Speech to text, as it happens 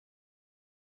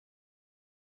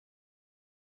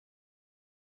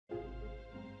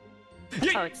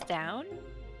Oh, it's down?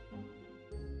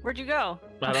 Where'd you go?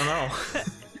 I don't know.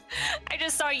 I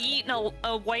just saw you eating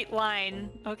a white line.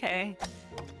 Okay.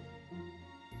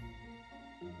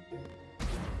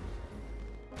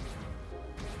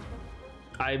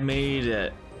 I made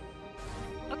it.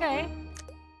 Okay.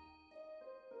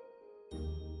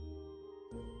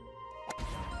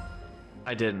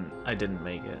 I didn't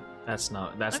make it. That's no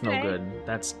Okay. good.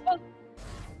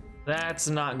 That's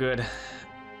not good.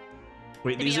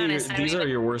 Wait, To be honest, these are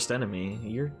your worst enemy.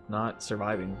 You're not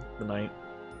surviving the night.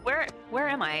 Where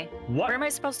am I? What? Where am I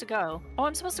supposed to go? Oh,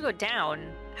 I'm supposed to go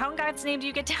down. How in God's name do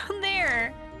you get down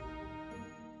there?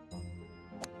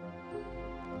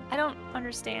 I don't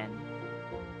understand.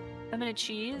 I'm gonna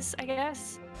cheese, I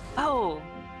guess? Oh,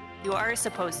 you are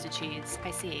supposed to cheese.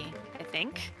 I see. I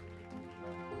think.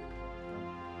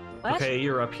 What? Okay,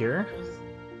 you're up here.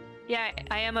 Yeah,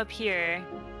 I am up here.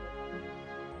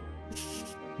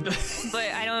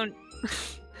 But I don't...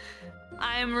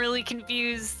 I'm really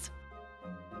confused.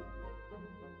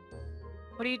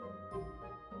 What do you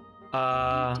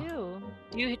do?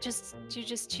 Do you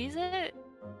just cheese it?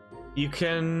 You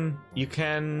can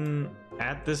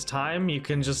at this time you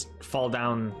can just fall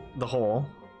down the hole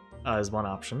is one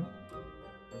option.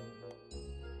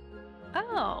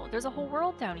 Oh, there's a whole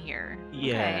world down here.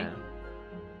 Yeah. Okay.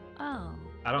 Oh.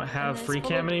 I don't have it's free full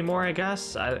cam of- anymore, I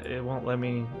guess. It won't let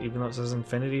me, even though it says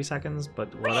infinity seconds,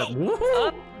 but whatever.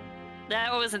 Oh,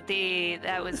 that wasn't the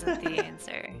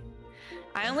answer.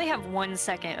 I only have 1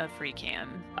 second of free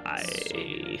cam.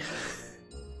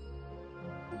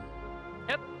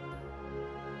 Yep.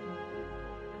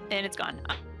 And it's gone.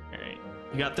 Alright.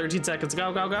 You got 13 seconds.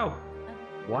 Go, go, go.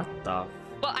 What the?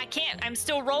 Well, I can't. I'm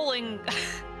still rolling.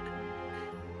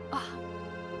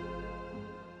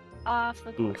 Off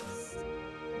the course.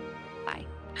 Bye.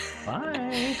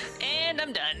 Bye. And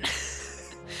I'm done.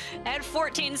 Add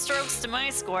 14 strokes to my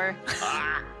score.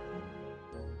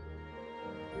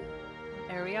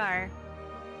 There we are.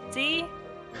 See?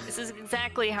 This is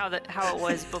exactly how it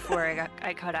was before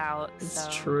I cut out. It's so.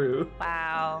 true.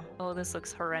 Wow. Oh, this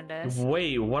looks horrendous.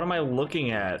 Wait, what am I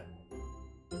looking at?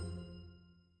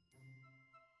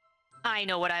 I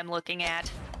know what I'm looking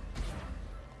at.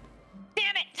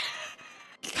 Damn it!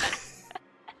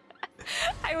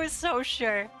 I was so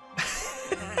sure.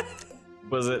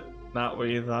 Was it not what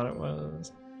you thought it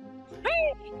was?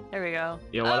 There we go.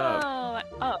 Yeah, what up?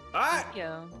 Oh, Ah! thank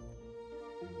you.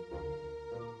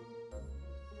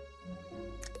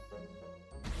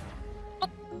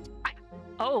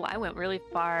 Oh, I went really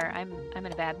far. I'm in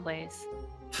a bad place.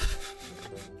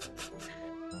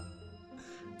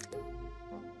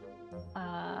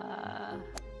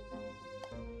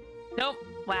 Nope.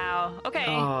 Wow. Okay.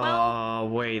 Oh, Well.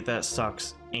 wait, that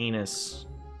sucks. Anus.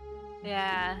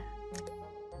 Yeah.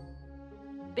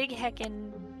 Big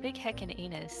heckin'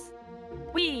 anus.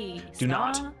 Wee. Do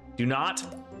not. Do not.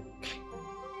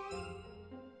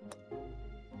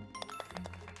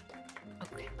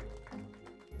 Okay.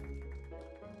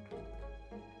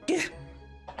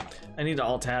 I need to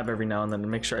alt tab every now and then to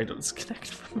make sure I don't disconnect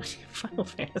from my Final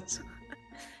Fantasy.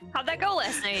 How'd that go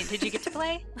last night? Did you get to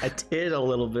play? I did a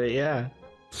little bit, yeah.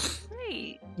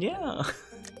 Great. Yeah.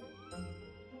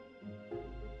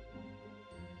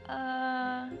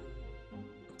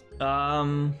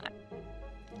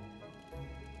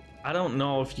 I don't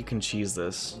know if you can cheese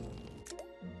this,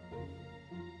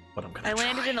 but I'm gonna I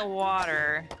landed try. in the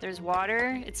water. There's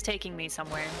water. It's taking me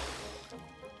somewhere.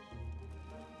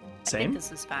 I Same? think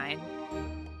this is fine.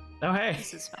 Oh, hey.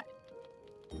 This is fine.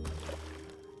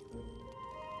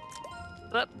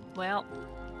 But, well,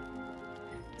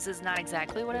 this is not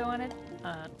exactly what I wanted.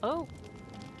 Oh.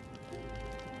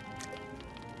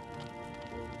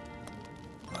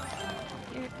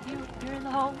 You're in the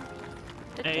hole.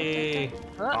 Hey.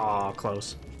 Oh. Aw,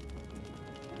 close.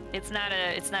 It's not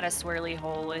a swirly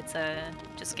hole. It's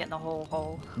just getting the whole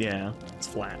hole. Yeah, it's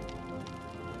flat.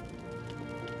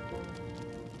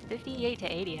 58 to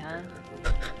 80, huh?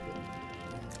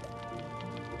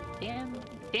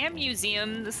 Damn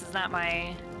museum. This is not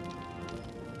my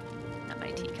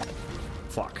teacup.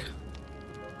 Fuck.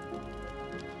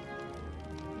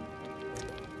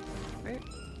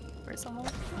 Where's the hole?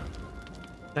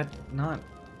 That not.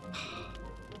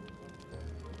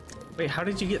 Wait, how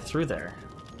did you get through there?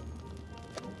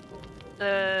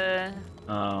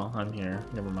 Oh, I'm here.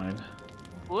 Never mind.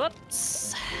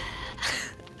 Whoops.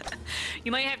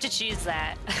 You might have to choose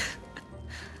that.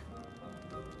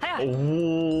 Ha!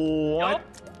 What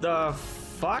the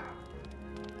fuck?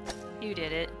 You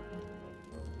did it.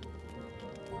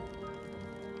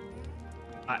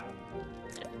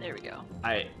 There we go.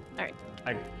 Alright.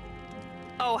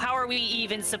 Oh, how are we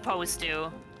even supposed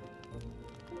to?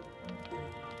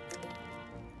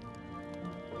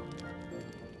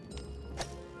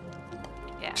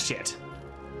 Shit.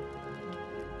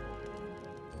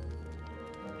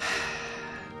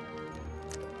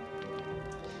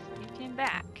 You came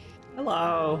back.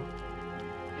 Hello.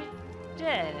 We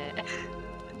did it.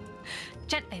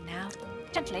 Gently now.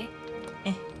 Gently.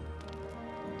 Eh.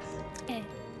 Eh.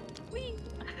 Whee.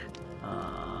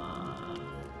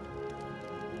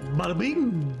 Bada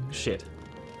bing. Shit.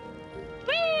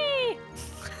 Whee!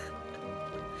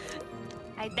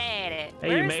 I did it. Hey,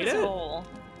 you Where's made this it? hole?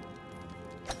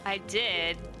 I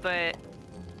did, but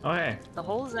Oh, hey. the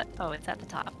hole's at... Oh, it's at the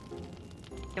top.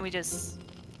 Can we just...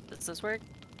 Does this work?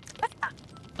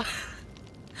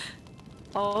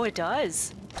 Oh, it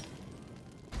does.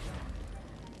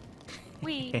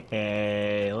 Wee.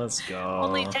 Hey, let's go.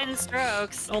 Only 10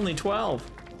 strokes. Only 12.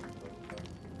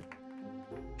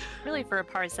 Really for a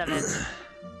par 7.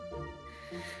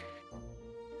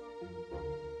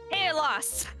 Hey, I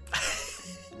lost.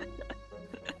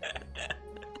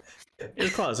 It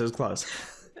was close. It was close.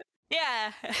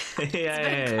 Yeah. It's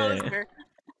Yeah, been closer.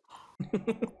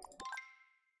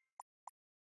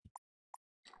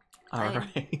 All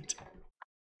right.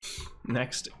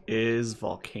 Next is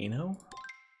Volcano.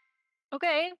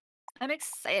 Okay. I'm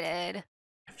excited.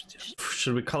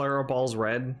 Should we color our balls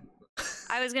red?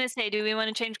 I was gonna say, do we want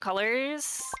to change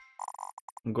colors?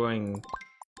 I'm going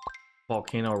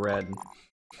Volcano red.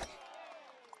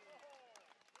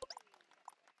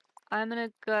 I'm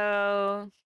gonna go...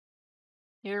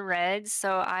 You're red,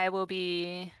 so I will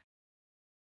be...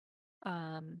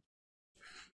 I'll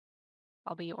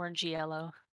be orangey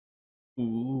yellow.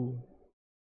 Ooh.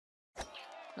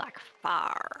 Like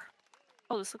fire.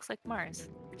 Oh, this looks like Mars.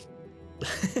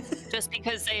 just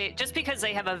because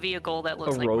they have a vehicle that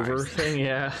looks A like rover Mars. thing,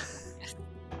 yeah.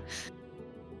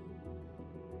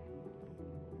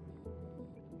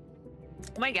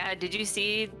 Oh my god, did you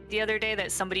see the other day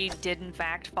that somebody did in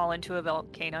fact fall into a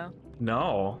volcano?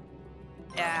 No.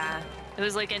 Yeah. It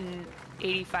was like an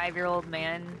 85-year-old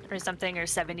man or something, or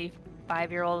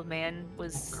 75-year-old man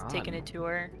was God. taking a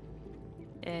tour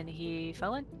and he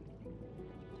fell in.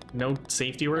 No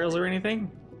safety rails or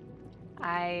anything?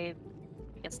 I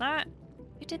guess not.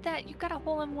 You did that. You got a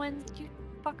hole in one, you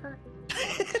fucker.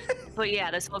 But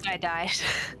yeah, this whole guy died.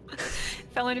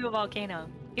 Fell into a volcano.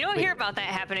 You don't hear about that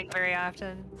happening very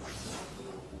often.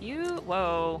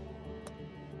 Whoa.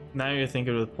 Now you're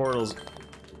thinking with portals.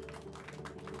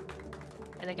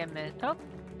 I think I missed. Oh,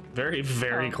 Very,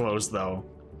 very Oh. close, though.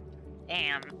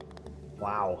 damn.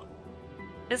 Wow.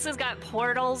 This has got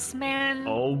portals, man.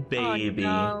 Oh, baby.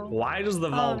 no. Why does the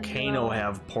Oh, volcano no.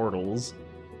 have portals?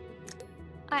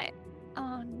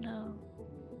 Oh no.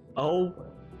 Oh,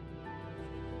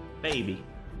 baby.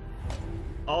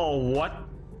 Oh, what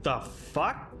the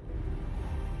fuck?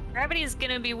 Gravity's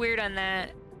gonna be weird on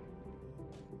that.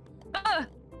 Ah!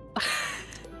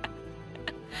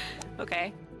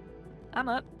 Okay. I'm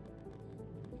up.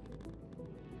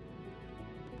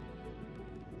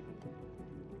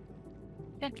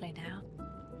 Gently now.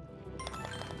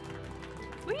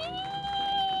 Whee!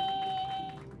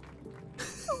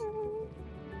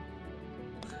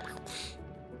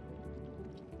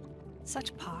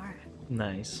 Such par.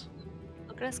 Nice.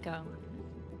 Look at us go.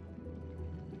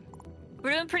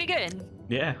 We're doing pretty good.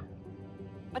 Yeah.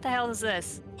 What the hell is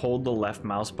this? Hold the left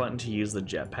mouse button to use the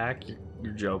jetpack?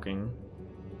 You're joking.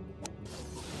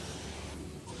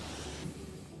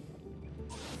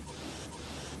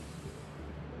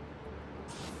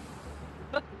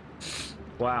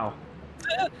 Wow.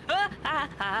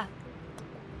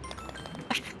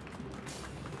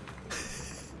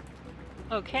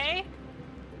 Okay.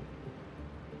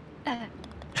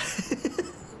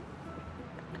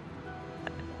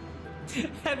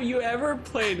 Have you ever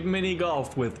played mini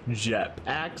golf with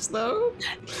jetpacks, though?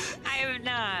 I have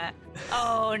not.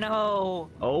 Oh no.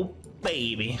 Oh,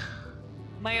 baby.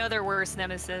 My other worst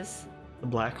nemesis. The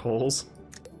black holes.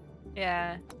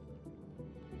 Yeah.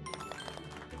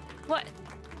 What?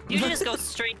 You just go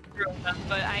straight through them,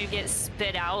 but I get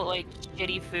spit out like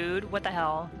shitty food. What the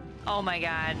hell? Oh my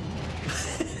god.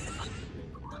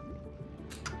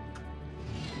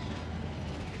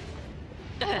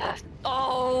 Ugh.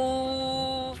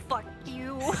 Oh, fuck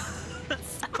you.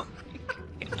 So-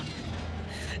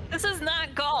 This is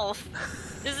not golf.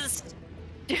 This is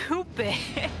stupid.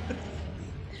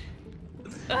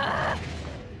 Ugh.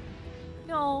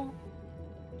 No.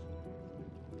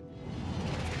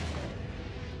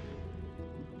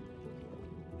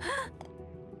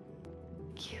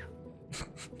 Cute.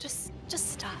 Just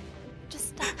stop. Just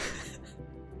stop.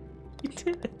 You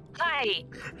did it. Hi.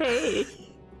 Hey.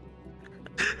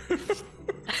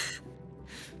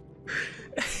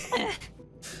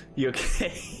 You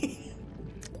okay?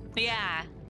 Yeah.